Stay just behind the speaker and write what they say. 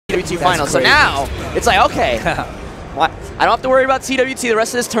TWT finals. So now, it's like, okay, I don't have to worry about TWT the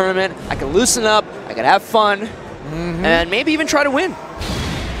rest of this tournament. I can loosen up, I can have fun, and maybe even try to win.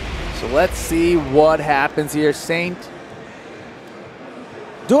 So let's see what happens here. Saint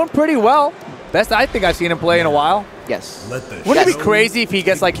doing pretty well. Best I think I've seen him play in a while. Yes. Wouldn't it be crazy if he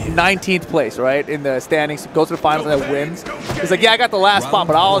gets like 19th place, right, in the standings, goes to the finals and then wins? He's like, yeah, I got the last spot,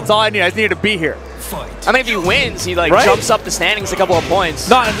 but it's all I need. I just needed to be here. I mean, if he wins, he like jumps up the standings a couple of points.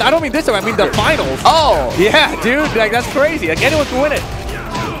 No, I don't mean this time. I mean the finals. Oh. Yeah, dude. Like, that's crazy. Like, anyone can win it.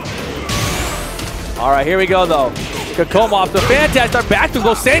 All right, here we go, though. Kkokkoma off the fantastic start. Back to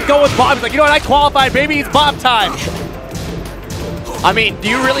go. Saint go with Bob. He's like, you know what? I qualified. Maybe it's Bob time. I mean, do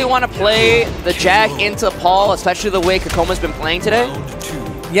you really want to play the Jack into Paul, especially the way Kkokoma's been playing today?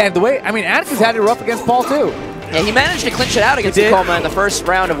 Yeah, the way, I mean, Atticus had it rough against Paul, too. Yeah, he managed to clinch it out against Kkokkoma in the first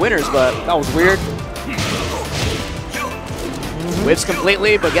round of winners, but that was weird. Whips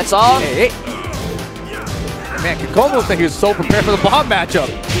completely, but gets off. Hey, hey. Man, Kkokkoma looks like he was so prepared for the Bob matchup.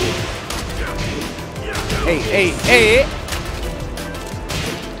 Hey, hey, hey.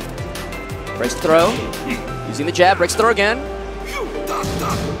 Breaks the throw. Using the jab, breaks the throw again.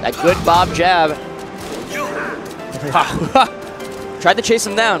 That good Bob jab. Tried to chase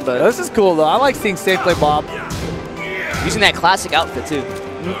him down, but... This is cool, though. I like seeing Saint play Bob. Using that classic outfit, too.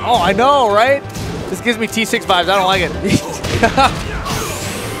 Oh, I know, right? This gives me T6 vibes. I don't like it.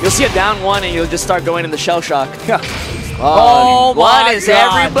 You'll see a down one, and you'll just start going into shell shock. Oh, what is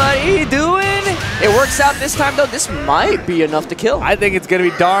everybody doing? It works out this time, though. This might be enough to kill. I think it's going to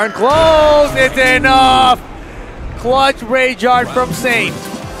be darn close. It's enough. Clutch rage art from Saint.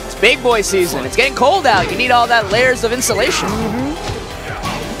 It's big boy season. It's getting cold out. You need all that layers of insulation.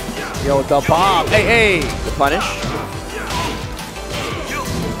 Yo, the Bob. Hey, hey. The punish.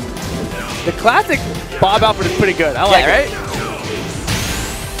 The classic Bob outfit is pretty good. I like it. Right?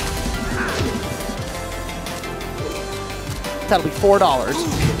 That'll be $4.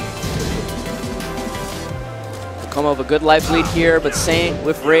 Come up with a good life lead here, but Saint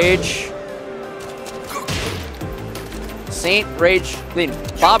with rage. Saint rage,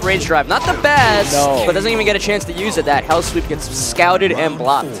 Bob rage drive, not the best, but doesn't even get a chance to use it. That hell sweep gets scouted and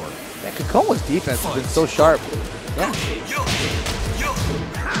blocked. Yeah, Kkokoma's defense has been so sharp. Yeah.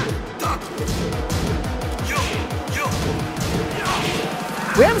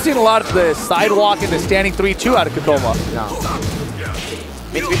 We haven't seen a lot of the sidewalk and the standing 3-2 out of Kkokkoma. No.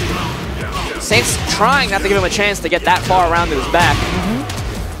 Saint's trying not to give him a chance to get that far around to his back.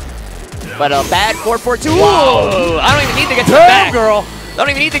 But a bad 4-4-2. Whoa! I don't even need to get to the back. Girl. I don't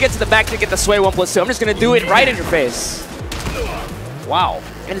even need to get to the back to get the sway 1+2. I'm just going to do it right in your face. Wow.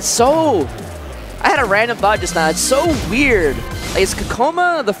 And it's so... I had a random thought just now. It's so weird. Like, is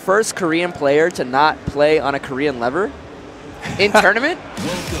Kkokkoma the first Korean player to not play on a Korean lever in tournament?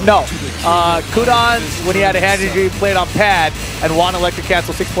 No. Kudans, when he had a hand injury, played on pad and won electric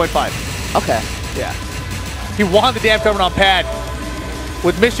cancel 6.5. Okay. Yeah. He won the damn tournament on pad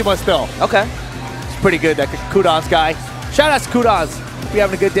with Mishima still. Okay. It's pretty good, that Kudans guy. Shout out to Kudans. Be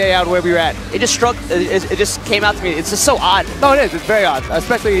having a good day out wherever you're at. It just struck, it just came out to me. It's just so odd. No, it is. It's very odd,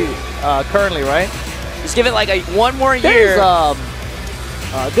 especially currently, right? Just give it like one more year.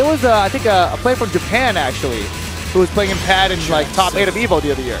 There was, I think, a player from Japan, actually, who was playing in pad in like top 8 of EVO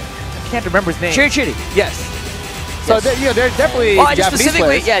the other year. I can't remember his name. Chiri. Yes. So they're definitely Japanese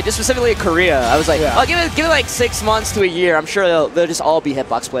players. Yeah, just specifically in Korea. I was like, oh, give it like 6 months to a year. I'm sure they'll just all be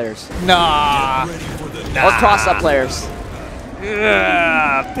hitbox players. Nah. Or cross-up players.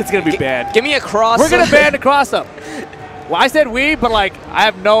 It's gonna be bad. Give me a cross. We're gonna ban the cross-up. Well, I said we, but like I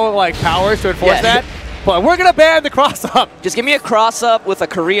have no like powers to enforce that. But we're gonna ban the cross-up. Just give me a cross-up with a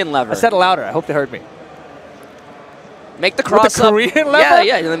Korean lever. I said it louder. I hope they heard me. Make the cross-up. With the Korean lever?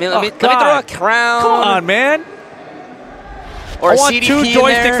 Yeah. Let me throw a crown. Come on, man. Or I want CDP 2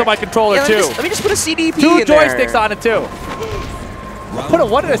 joysticks on my controller too. Let me just put a CDP 2 in there. joysticks on it too. Put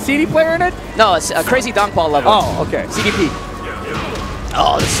a CD player in it? No, it's a crazy Dongpal level. Oh, okay. CDP.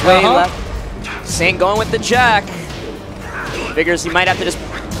 Oh, the sway left. Saint going with the jack. Figures he might have to just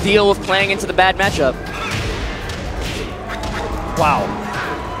deal with playing into the bad matchup. Wow.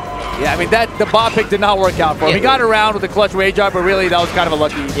 Yeah, I mean, the Bob pick did not work out for him. He got around with the clutch rage art, but really that was kind of a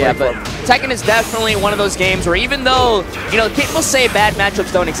lucky play but Tekken is definitely one of those games where even though, people say bad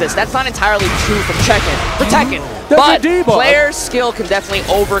matchups don't exist, that's not entirely true for Tekken. But player skill can definitely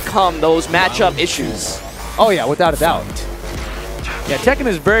overcome those matchup issues. Oh yeah, without a doubt. Yeah, Tekken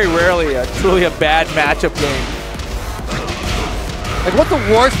is very rarely truly a bad matchup game. Like, what's the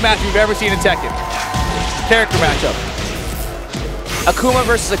worst match you've ever seen in Tekken? Character matchup. Akuma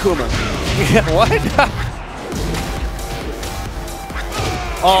versus Akuma. Yeah, what?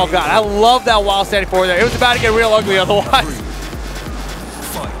 Oh god, I love that while standing forward there. It was about to get real ugly otherwise.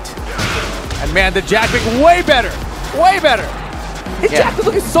 And man, the Jack being way better. Way better. His Jack was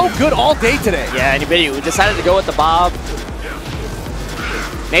looking so good all day today. Yeah, and he decided to go with the Bob.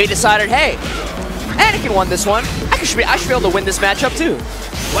 Maybe decided, hey, Anakin won this one. I should be able to win this matchup too.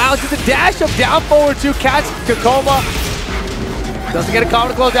 Wow, just a dash of down forward to catch Kkokkoma. Doesn't get a common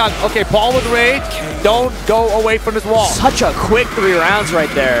to close down. Okay, Paul with rage. Don't go away from this wall. Such a quick 3 rounds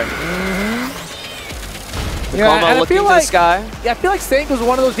right there. Yeah, looking to the sky. Yeah, I feel like Sank was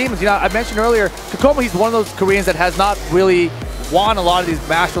one of those demons. You know, I mentioned earlier, Kkokkoma, he's one of those Koreans that has not really won a lot of these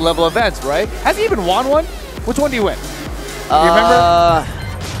master level events, right? Has he even won one? Which one do you win? Do you remember?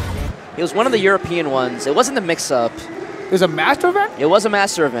 It was one of the European ones. It wasn't the mix-up. It was a master event? It was a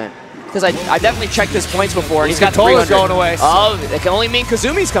master event. Because I definitely checked his points before, and he's got 300. Going away. Oh, it can only mean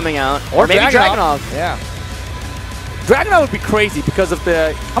Kazumi's coming out. Or maybe Dragunov. Yeah. Dragunov would be crazy because of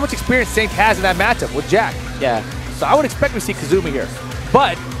how much experience Sank has in that matchup with Jack. Yeah. So I would expect to see Kazumi here.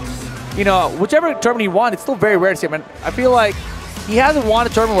 But, you know, whichever tournament he won, it's still very rare to see him. And I feel like he hasn't won a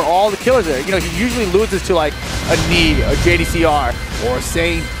tournament where all the killers are there. You know, he usually loses to like a Knee, a JDCR, or a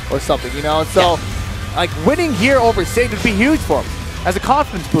Saint or something, you know? And so, like, winning here over Saint would be huge for him. As a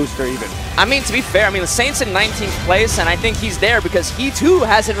confidence booster, even. I mean, to be fair, I mean, the Saint's in 19th place, and I think he's there because he, too,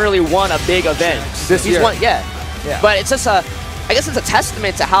 hasn't really won a big event. This year. Yeah. But it's just I guess it's a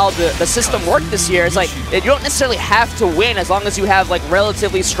testament to how the system worked this year. It's like, you don't necessarily have to win as long as you have, like,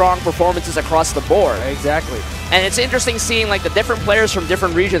 relatively strong performances across the board. Exactly. And it's interesting seeing, like, the different players from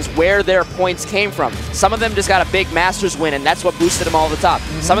different regions where their points came from. Some of them just got a big Masters win, and that's what boosted them all to the top.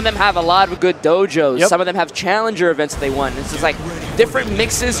 Some of them have a lot of good dojos. Some of them have challenger events that they won. It's just like different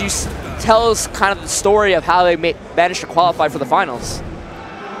mixes. You tell us kind of the story of how they managed to qualify for the finals.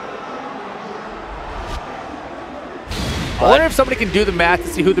 I wonder if somebody can do the math to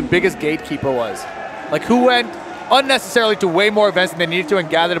see who the biggest gatekeeper was. Like, who went unnecessarily to way more events than they needed to and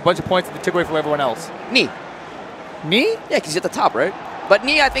gathered a bunch of points that they took away from everyone else. Knee. Knee? Yeah, because he's at the top, right? But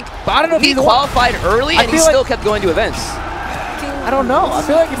Knee, I think, I don't know if Knee qualified early and he still kept going to events. I don't know. I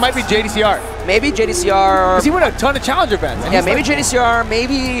feel like it might be JDCR. Maybe JDCR. Because he won a ton of challenger events. Yeah, maybe like JDCR,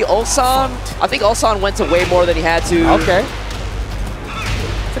 maybe Ulsan. I think Ulsan went to way more than he had to. Okay.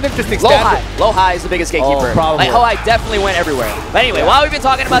 It's an interesting stat. Low high is the biggest gatekeeper. Oh, probably. Like, High definitely went everywhere. But anyway, while we've been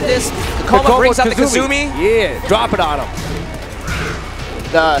talking about this, Kkokkoma brings out the Kazumi. Yeah, drop it on him.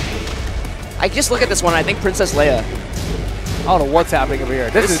 I just look at this one, I think Princess Leia. I don't know what's happening over here.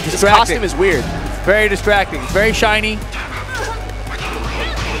 This is distracting. This costume is weird. It's very distracting. It's very shiny.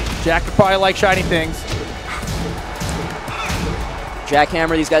 Jack could probably like shiny things.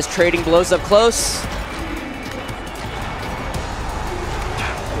 Jackhammer, these guys trading blows up close.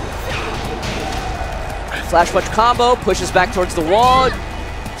 Flash punch combo, pushes back towards the wall.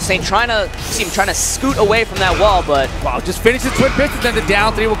 Saint trying to scoot away from that wall, but wow, just finishes twin pistols, then the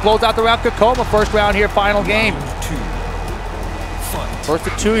down 3 will close out the round. Kkokkoma, first round here, final game. First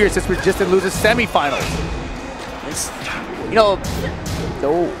of 2 years since we just didn't lose a semifinals. You know,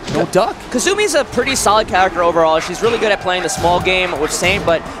 no duck. Kazumi's a pretty solid character overall. She's really good at playing the small game with Saint,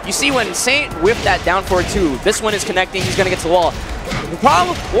 but you see when Saint whipped that down forward 2, this one is connecting, he's going to get to the wall.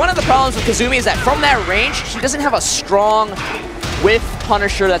 One of the problems with Kazumi is that from that range, she doesn't have a strong with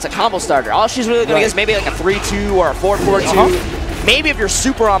Punisher that's a combo starter. All she's really going to get is maybe like a 3-2 or a 4-4-2. Maybe if you're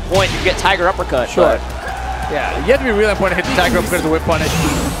super on point, you get Tiger Uppercut. Sure. Yeah, you have to be really on point to hit the Tiger Uppercut as a whip punish.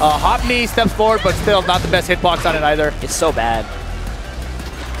 Hop knee, steps forward, but still not the best hitbox on it either. It's so bad.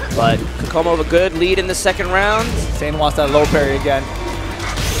 But Kkokkoma with a good lead in the second round. Saint wants that low parry again.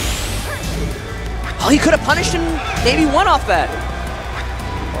 Oh, he could have punished him, maybe won off that.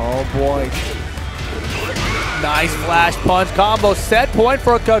 Oh boy. Nice flash punch combo. Set point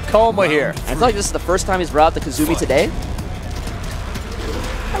for Kkokkoma here. I feel like this is the first time he's brought out the Kazumi today.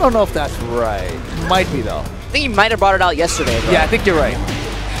 I don't know if that's right. Might be though. I think he might have brought it out yesterday. Bro. Yeah, I think you're right.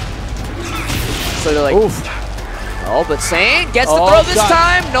 So they're like, oof. Oh, but Saint gets the throw this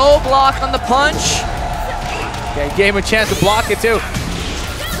time. No block on the punch. Yeah, he gave him a chance to block it too.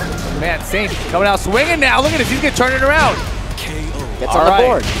 Man, Saint coming out swinging now. Look at this. He's going to turn it around. Gets on the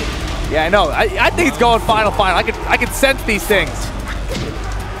board. Yeah, I know. I think it's going final. I can sense these things.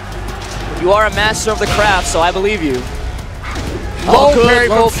 You are a master of the craft, so I believe you. Low parry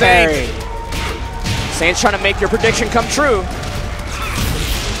from Saint. Saint's trying to make your prediction come true.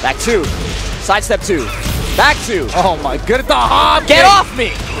 Back 2. Sidestep 2. Back 2. Oh my goodness, the hop! Get off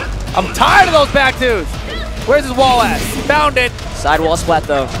me! I'm tired of those back 2s. Where's his wall at? Found it. Sidewall splat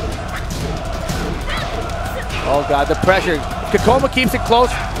though. Oh god, the pressure. Kkokkoma keeps it close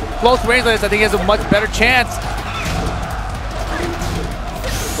range like this. I think he has a much better chance.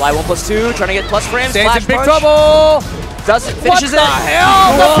 Fly 1+2, trying to get plus frames. Saint's Flash in big punch. trouble. Doesn't, finishes What the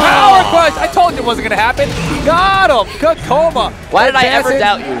hell? The power crush. I told you it wasn't going to happen. He got him. Kkokkoma. Why did I ever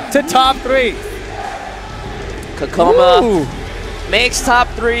doubt you? To top 3. Kkokkoma makes top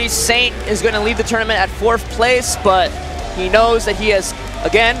 3. Saint is going to leave the tournament at 4th place, but he knows that he has,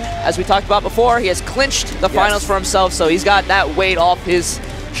 again, as we talked about before, he has clinched the finals for himself, so he's got that weight off his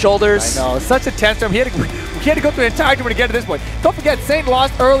shoulders. I know. It's such a tense term. He had to go through the entire tournament to get to this point. Don't forget, Saint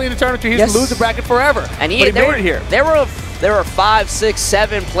lost early in the tournament. He used to lose the bracket forever. And he made it here. There were 5, 6,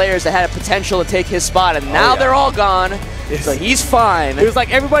 7 players that had a potential to take his spot, and now they're all gone. So he's fine. It was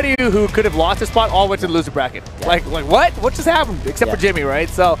like everybody who could have lost his spot all went to the loser bracket. Yeah. Like what? What just happened? Except for Jimmy, right?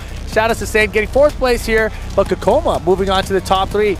 So shout out to Saint getting 4th place here, but Kkokkoma moving on to the top 3.